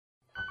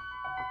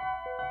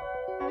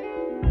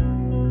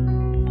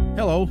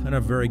Hello, and a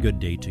very good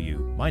day to you.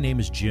 My name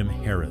is Jim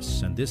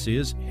Harris, and this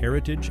is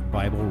Heritage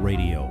Bible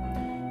Radio.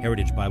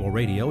 Heritage Bible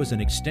Radio is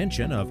an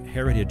extension of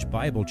Heritage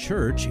Bible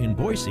Church in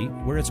Boise,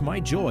 where it's my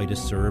joy to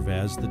serve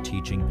as the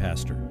teaching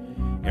pastor.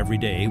 Every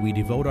day, we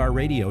devote our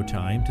radio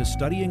time to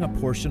studying a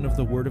portion of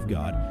the Word of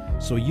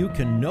God so you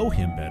can know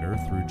Him better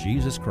through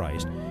Jesus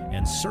Christ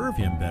and serve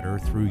Him better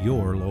through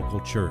your local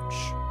church.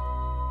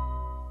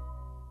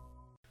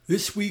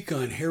 This week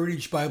on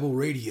Heritage Bible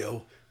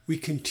Radio, we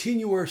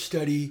continue our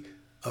study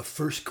of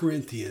 1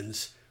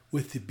 Corinthians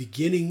with the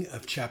beginning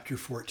of chapter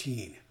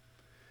 14.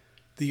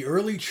 The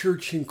early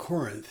church in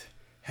Corinth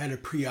had a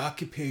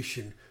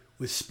preoccupation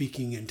with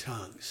speaking in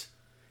tongues.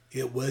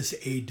 It was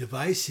a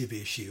divisive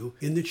issue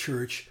in the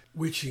church,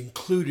 which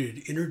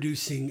included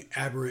introducing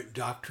aberrant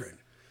doctrine.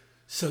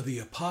 So the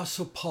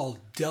Apostle Paul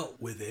dealt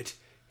with it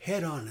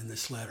head on in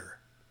this letter.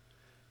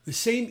 The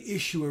same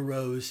issue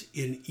arose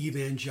in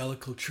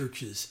evangelical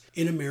churches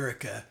in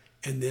America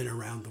and then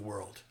around the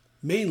world,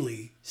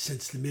 mainly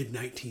since the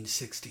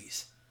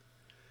mid-1960s.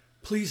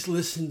 Please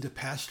listen to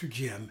Pastor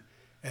Jim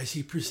as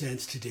he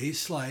presents today's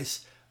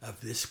slice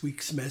of this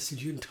week's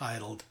message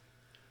entitled,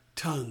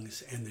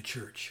 Tongues and the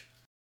Church.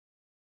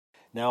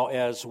 Now,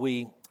 as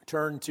we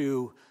turn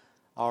to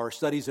our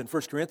studies in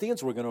 1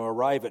 Corinthians, we're going to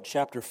arrive at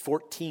chapter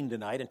 14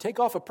 tonight and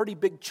take off a pretty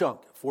big chunk,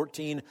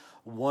 14,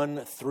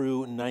 1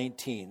 through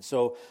 19.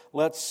 So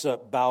let's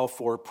bow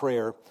for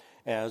prayer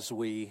as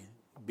we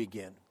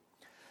begin.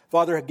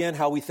 Father, again,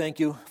 how we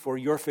thank you for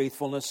your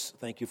faithfulness.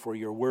 Thank you for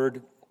your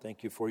word.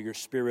 Thank you for your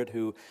Spirit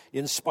who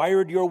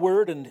inspired your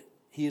word, and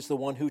he is the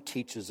one who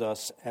teaches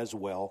us as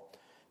well.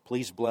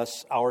 Please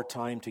bless our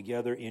time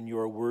together in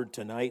your word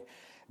tonight.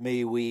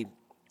 May we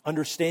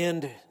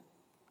understand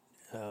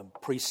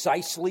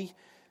precisely,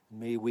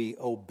 may we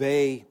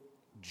obey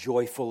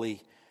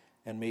joyfully,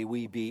 and may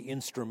we be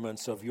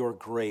instruments of your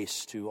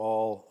grace to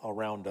all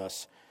around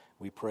us.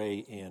 We pray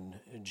in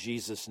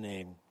Jesus'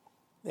 name.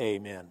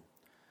 Amen.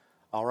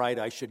 All right,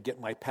 I should get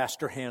my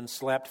pastor hand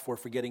slapped for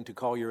forgetting to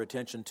call your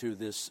attention to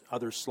this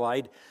other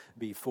slide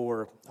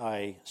before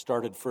I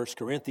started 1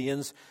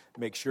 Corinthians.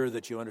 Make sure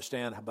that you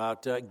understand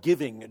about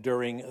giving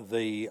during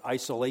the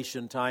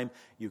isolation time.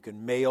 You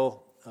can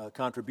mail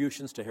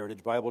contributions to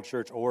Heritage Bible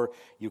Church, or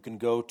you can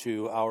go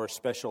to our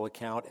special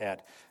account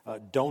at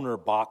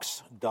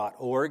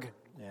donorbox.org,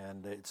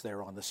 and it's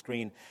there on the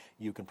screen.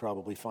 You can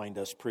probably find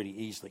us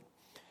pretty easily.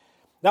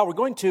 Now, we're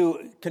going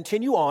to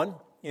continue on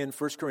in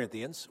 1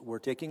 Corinthians. We're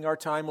taking our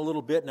time a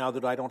little bit now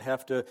that I don't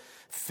have to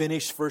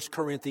finish 1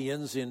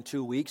 Corinthians in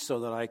 2 weeks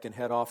so that I can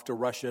head off to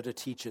Russia to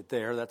teach it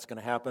there. That's going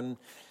to happen,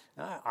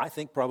 I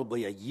think,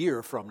 probably a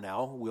year from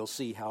now. We'll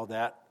see how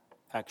that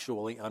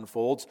actually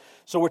unfolds.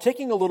 So we're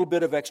taking a little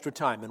bit of extra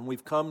time, and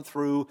we've come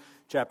through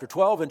chapter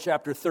 12 and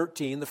chapter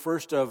 13, the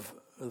first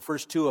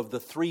two of the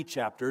three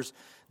chapters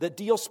that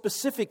deal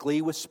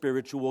specifically with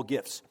spiritual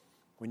gifts.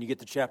 When you get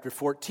to chapter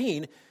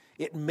 14,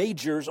 it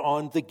majors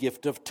on the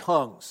gift of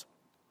tongues.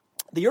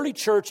 The early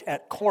church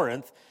at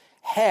Corinth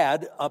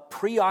had a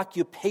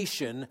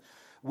preoccupation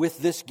with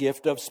this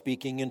gift of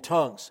speaking in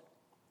tongues.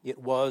 It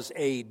was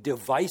a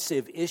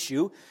divisive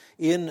issue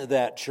in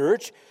that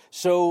church,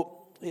 so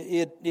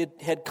it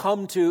had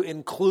come to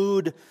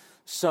include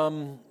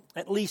some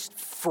at least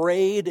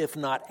frayed, if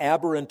not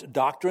aberrant,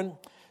 doctrine.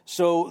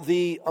 So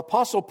the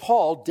Apostle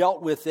Paul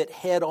dealt with it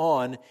head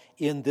on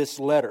in this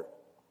letter.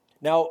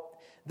 Now,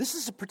 this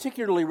is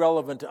particularly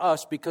relevant to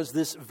us because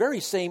this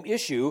very same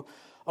issue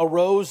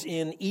arose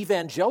in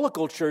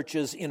evangelical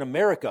churches in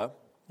America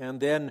and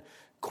then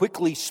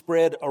quickly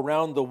spread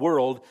around the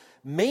world,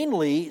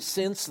 mainly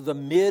since the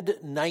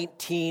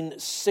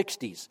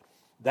mid-1960s.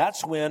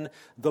 That's when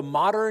the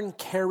modern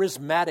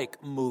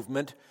charismatic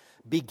movement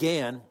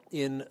began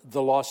in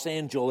the Los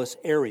Angeles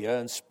area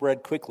and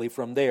spread quickly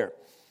from there.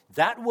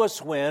 That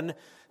was when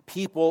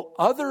people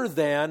other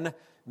than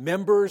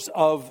members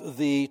of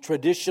the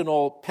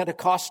traditional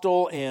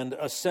Pentecostal and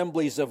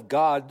Assemblies of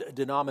God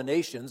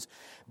denominations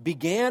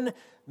began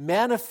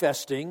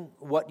manifesting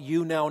what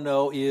you now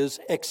know is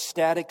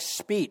ecstatic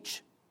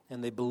speech,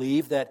 and they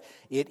believe that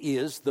it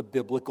is the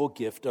biblical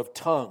gift of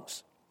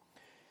tongues.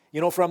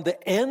 You know, from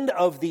the end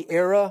of the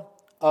era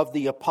of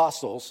the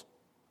apostles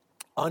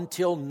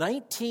until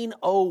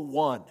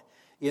 1901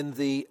 in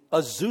the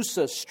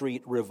Azusa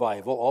Street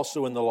revival,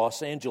 also in the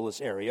Los Angeles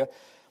area,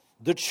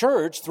 the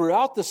church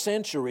throughout the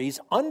centuries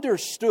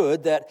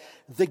understood that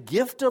the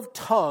gift of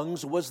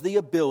tongues was the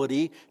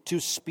ability to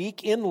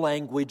speak in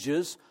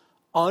languages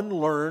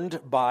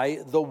unlearned by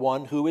the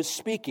one who is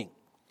speaking.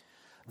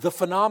 The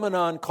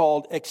phenomenon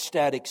called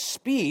ecstatic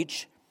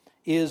speech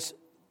is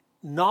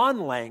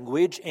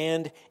non-language,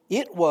 and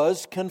it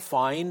was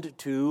confined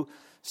to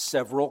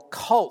several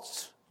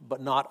cults, but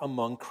not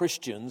among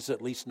Christians,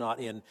 at least not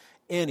in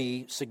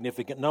any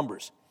significant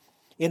numbers.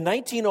 In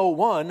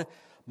 1901,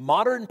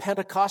 modern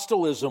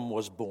Pentecostalism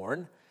was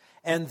born,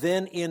 and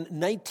then in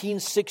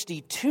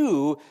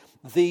 1962,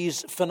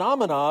 these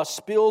phenomena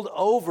spilled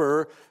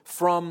over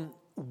from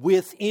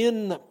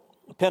within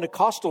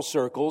Pentecostal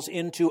circles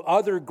into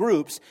other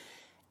groups,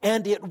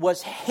 and it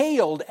was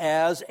hailed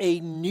as a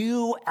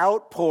new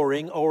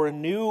outpouring or a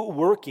new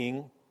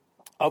working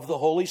of the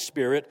Holy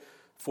Spirit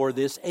for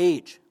this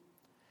age.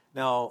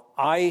 Now,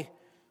 I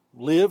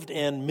lived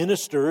and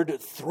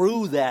ministered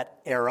through that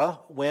era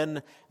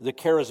when the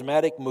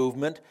charismatic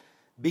movement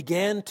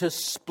began to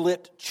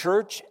split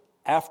church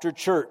after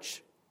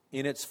church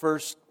in its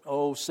first,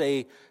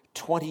 say,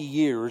 20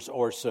 years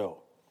or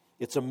so.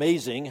 It's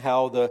amazing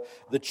how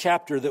the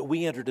chapter that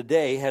we enter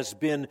today has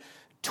been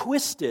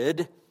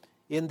twisted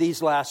in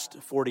these last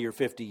 40 or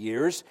 50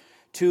 years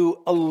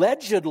to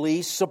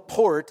allegedly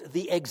support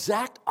the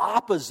exact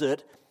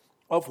opposite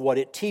of what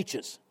it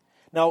teaches.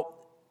 Now,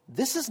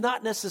 this is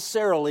not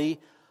necessarily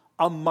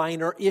a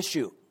minor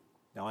issue.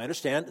 Now, I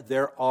understand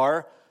there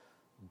are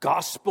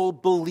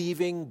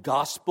gospel-believing,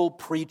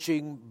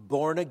 gospel-preaching,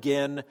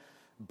 born-again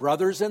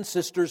brothers and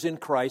sisters in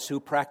Christ who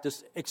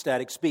practice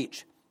ecstatic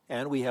speech.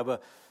 And we have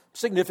a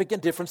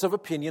significant difference of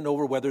opinion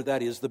over whether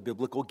that is the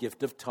biblical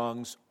gift of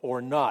tongues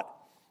or not.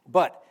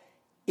 But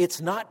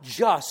it's not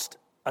just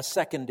a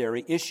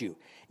secondary issue.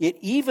 It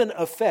even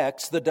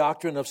affects the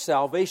doctrine of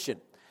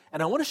salvation.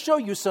 And I want to show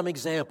you some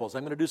examples.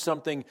 I'm going to do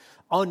something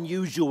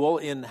unusual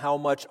in how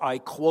much I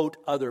quote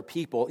other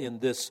people in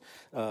this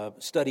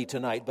study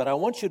tonight, but I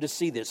want you to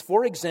see this.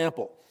 For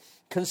example,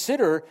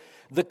 consider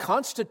the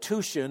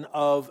constitution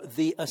of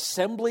the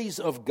Assemblies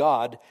of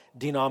God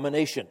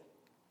denomination.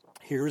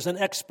 Here's an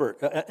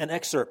excerpt.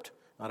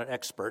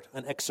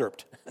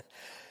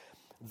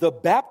 The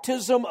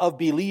baptism of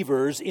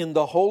believers in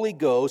the Holy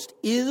Ghost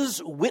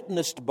is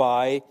witnessed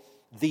by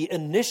the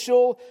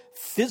initial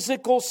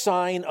physical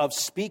sign of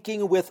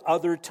speaking with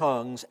other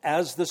tongues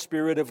as the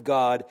Spirit of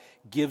God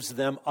gives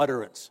them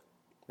utterance.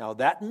 Now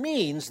that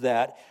means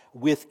that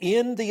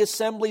within the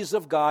Assemblies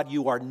of God,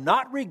 you are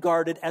not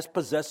regarded as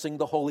possessing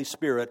the Holy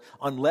Spirit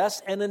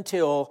unless and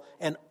until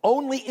and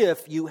only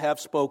if you have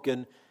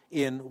spoken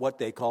in what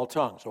they call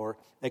tongues or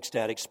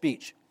ecstatic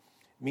speech.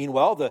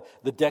 Meanwhile,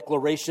 the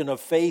declaration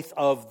of faith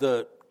of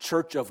the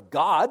Church of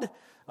God,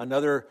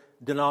 another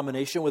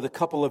denomination with a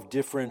couple of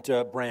different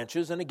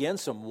branches, and again,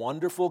 some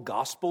wonderful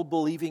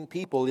gospel-believing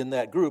people in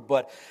that group,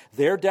 but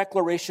their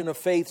declaration of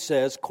faith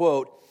says,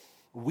 quote,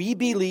 "We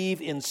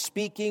believe in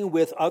speaking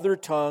with other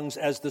tongues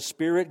as the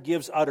Spirit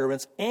gives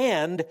utterance,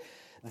 and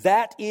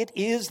that it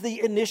is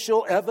the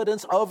initial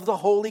evidence of the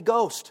Holy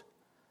Ghost."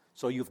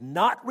 So you've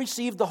not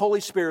received the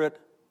Holy Spirit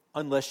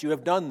unless you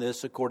have done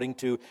this according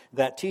to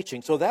that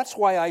teaching. So that's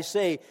why I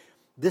say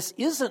this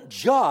isn't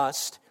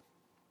just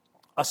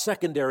a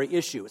secondary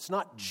issue. It's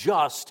not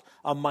just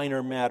a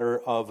minor matter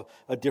of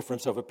a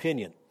difference of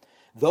opinion.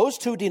 Those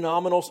two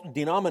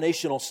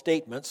denominational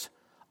statements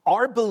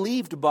are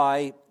believed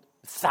by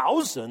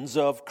thousands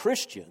of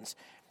Christians,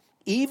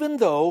 even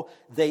though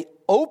they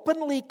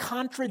openly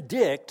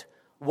contradict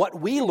what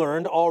we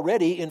learned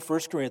already in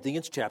 1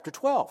 Corinthians chapter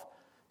 12.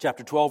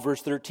 Chapter 12,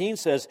 verse 13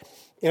 says,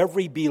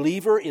 "Every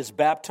believer is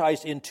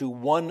baptized into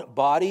one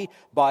body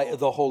by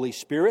the Holy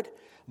Spirit."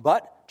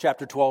 But,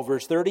 chapter 12,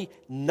 verse 30,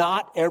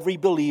 not every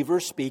believer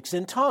speaks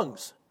in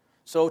tongues.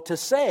 So to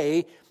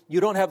say you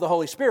don't have the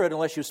Holy Spirit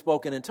unless you've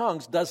spoken in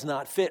tongues does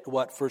not fit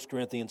what 1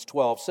 Corinthians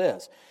 12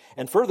 says.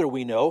 And further,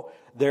 we know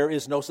there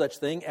is no such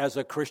thing as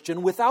a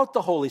Christian without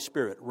the Holy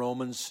Spirit.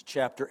 Romans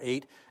chapter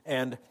 8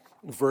 and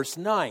verse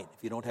 9.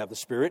 If you don't have the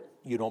Spirit,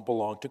 you don't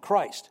belong to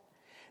Christ.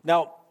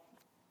 Now,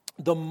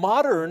 the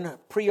modern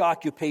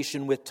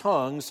preoccupation with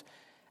tongues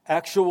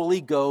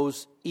actually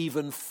goes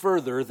even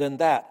further than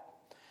that.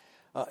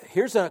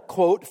 Here's a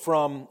quote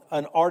from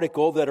an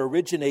article that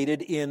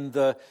originated in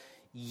the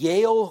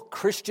Yale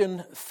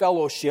Christian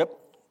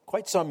Fellowship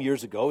quite some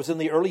years ago. It was in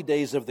the early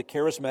days of the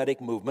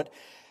charismatic movement.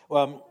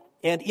 And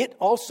it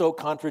also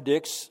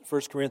contradicts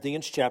 1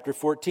 Corinthians chapter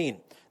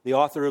 14. The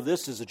author of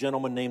this is a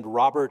gentleman named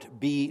Robert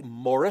B.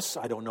 Morris.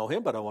 I don't know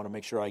him, but I want to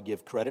make sure I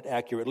give credit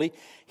accurately.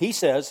 He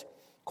says,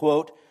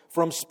 quote,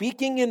 "From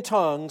speaking in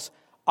tongues,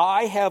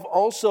 I have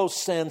also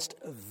sensed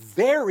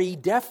very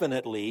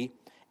definitely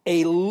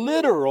a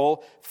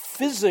literal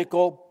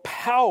physical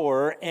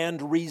power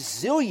and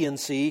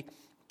resiliency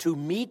to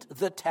meet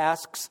the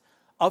tasks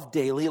of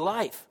daily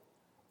life,"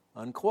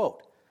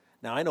 unquote.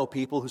 Now, I know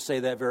people who say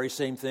that very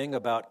same thing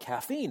about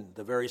caffeine,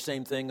 the very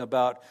same thing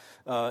about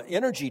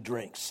energy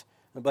drinks,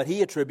 but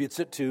he attributes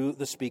it to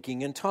the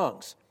speaking in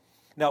tongues.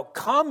 Now,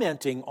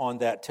 commenting on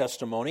that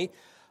testimony,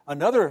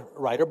 another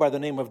writer by the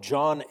name of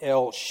John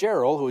L.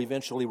 Sherrill, who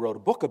eventually wrote a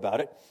book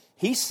about it,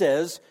 he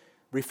says,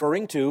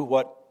 referring to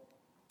what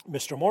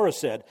Mr. Morris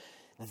said,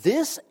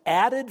 "This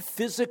added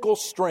physical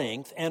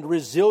strength and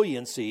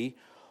resiliency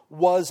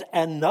was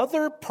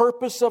another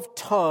purpose of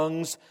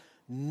tongues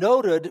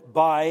noted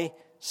by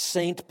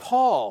St.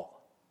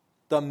 Paul.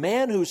 The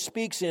man who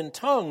speaks in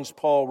tongues,"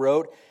 Paul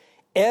wrote,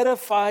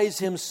 "edifies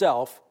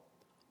himself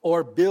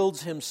or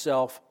builds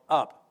himself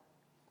up."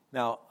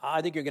 Now,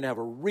 I think you're going to have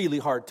a really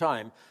hard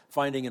time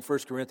finding in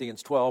 1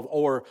 Corinthians 12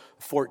 or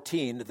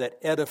 14 that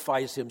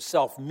edifies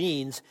himself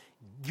means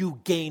you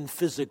gain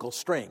physical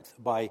strength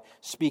by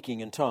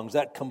speaking in tongues.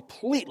 That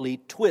completely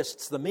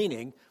twists the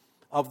meaning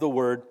of the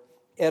word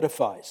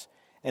edifies.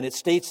 And it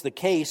states the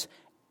case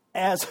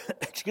as,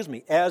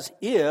 as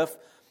if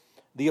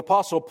the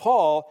Apostle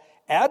Paul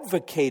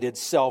advocated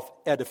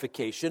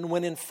self-edification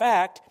when in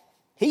fact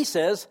he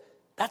says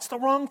that's the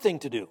wrong thing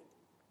to do.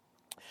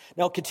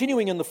 Now,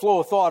 continuing in the flow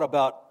of thought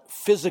about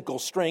physical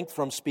strength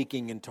from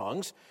speaking in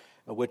tongues,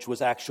 which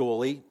was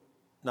actually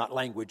not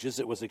languages,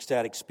 it was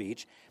ecstatic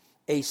speech,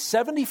 a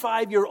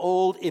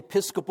 75-year-old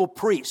Episcopal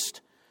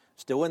priest,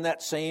 still in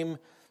that same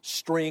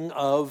string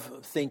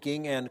of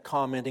thinking and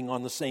commenting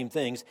on the same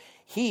things,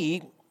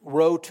 he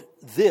wrote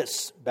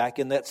this back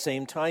in that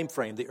same time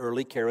frame, the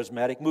early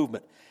charismatic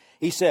movement.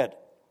 He said,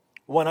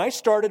 "When I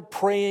started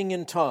praying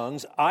in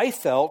tongues, I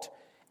felt,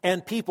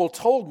 and people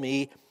told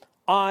me,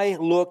 I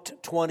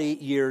looked 20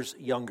 years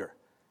younger."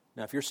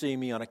 Now, if you're seeing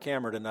me on a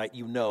camera tonight,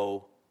 you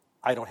know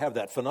I don't have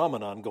that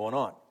phenomenon going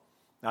on.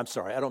 I'm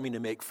sorry, I don't mean to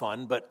make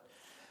fun, but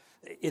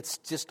it's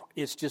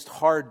just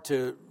hard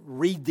to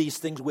read these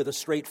things with a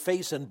straight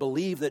face and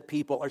believe that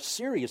people are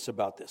serious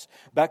about this.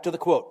 Back to the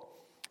quote.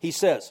 He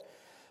says,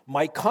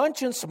 my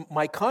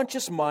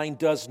conscious mind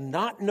does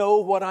not know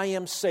what I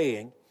am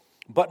saying,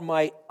 but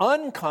my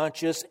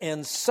unconscious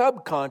and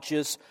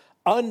subconscious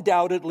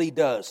undoubtedly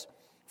does.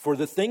 For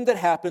the thing that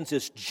happens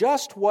is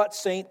just what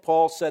St.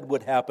 Paul said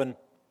would happen.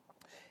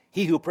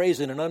 He who prays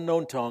in an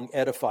unknown tongue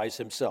edifies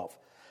himself.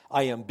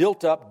 I am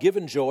built up,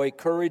 given joy,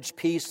 courage,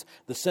 peace,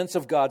 the sense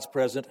of God's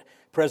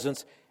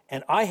presence,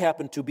 and I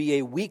happen to be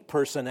a weak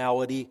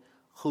personality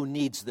who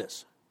needs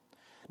this.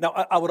 Now,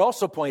 I would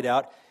also point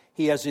out,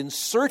 he has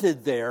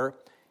inserted there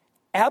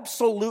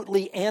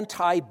absolutely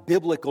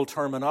anti-biblical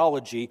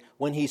terminology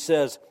when he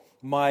says,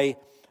 my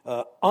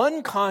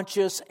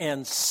unconscious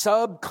and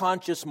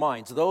subconscious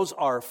minds. Those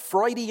are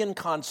Freudian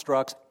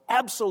constructs,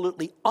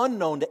 absolutely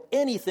unknown to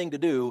anything to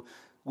do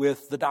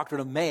with the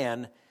doctrine of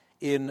man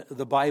in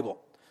the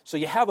Bible. So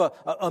you have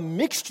a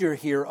mixture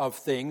here of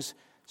things.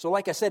 So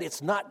like I said,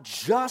 it's not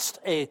just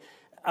a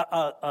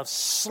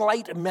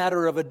slight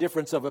matter of a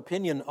difference of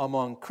opinion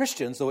among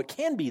Christians, though it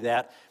can be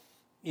that.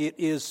 It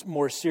is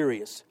more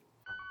serious.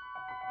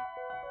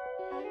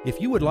 If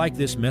you would like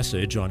this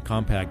message on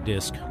compact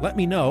disc, let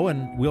me know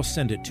and we'll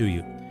send it to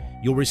you.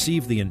 You'll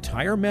receive the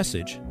entire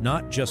message,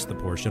 not just the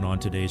portion on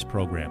today's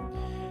program.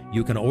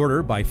 You can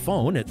order by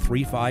phone at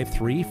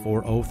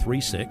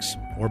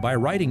 353-4036 or by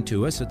writing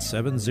to us at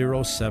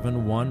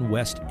 7071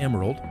 West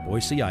Emerald,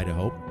 Boise,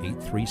 Idaho,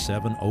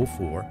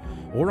 83704,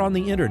 or on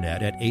the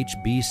internet at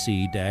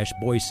hbc-boise.org.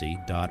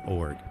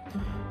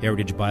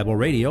 Heritage Bible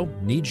Radio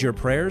needs your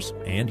prayers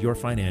and your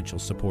financial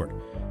support.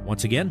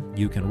 Once again,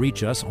 you can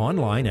reach us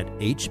online at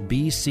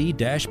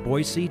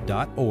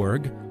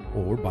hbc-boise.org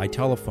or by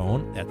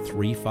telephone at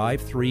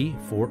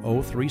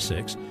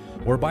 353-4036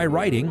 or by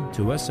writing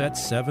to us at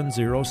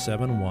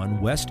 7071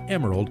 West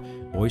Emerald,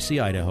 Boise,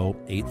 Idaho,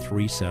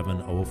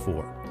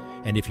 83704.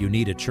 And if you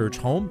need a church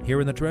home here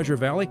in the Treasure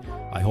Valley,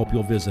 I hope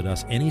you'll visit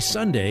us any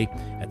Sunday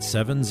at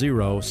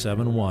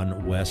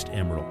 7071 West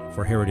Emerald.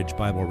 For Heritage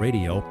Bible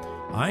Radio,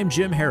 I'm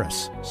Jim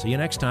Harris. See you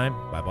next time.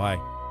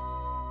 Bye-bye.